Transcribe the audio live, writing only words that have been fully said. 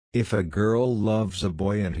If a girl loves a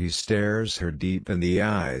boy and he stares her deep in the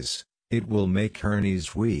eyes, it will make her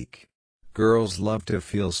knees weak. Girls love to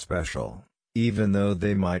feel special, even though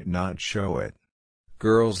they might not show it.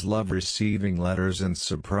 Girls love receiving letters and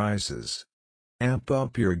surprises. Amp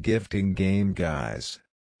up your gifting game, guys.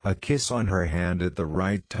 A kiss on her hand at the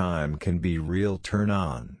right time can be real turn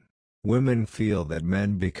on. Women feel that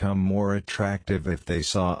men become more attractive if they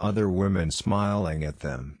saw other women smiling at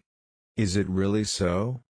them. Is it really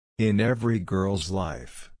so? In every girl's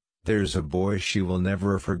life, there's a boy she will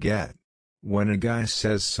never forget. When a guy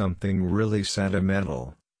says something really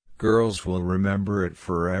sentimental, girls will remember it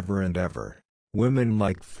forever and ever. Women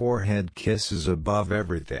like forehead kisses above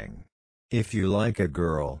everything. If you like a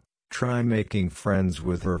girl, try making friends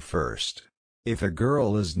with her first. If a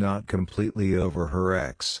girl is not completely over her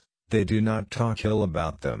ex, they do not talk ill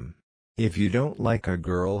about them. If you don't like a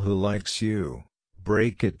girl who likes you,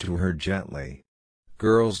 break it to her gently.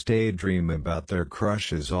 Girls daydream about their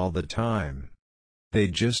crushes all the time. They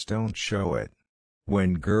just don't show it.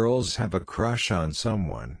 When girls have a crush on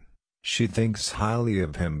someone, she thinks highly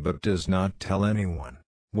of him but does not tell anyone.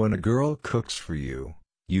 When a girl cooks for you,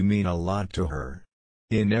 you mean a lot to her.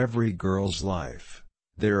 In every girl's life,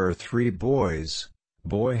 there are three boys: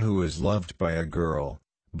 boy who is loved by a girl,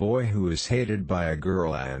 boy who is hated by a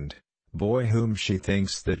girl, and boy whom she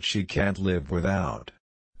thinks that she can't live without.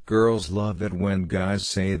 Girls love it when guys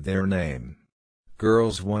say their name.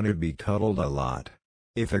 Girls want to be cuddled a lot.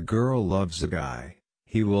 If a girl loves a guy,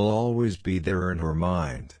 he will always be there in her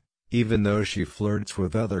mind, even though she flirts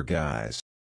with other guys.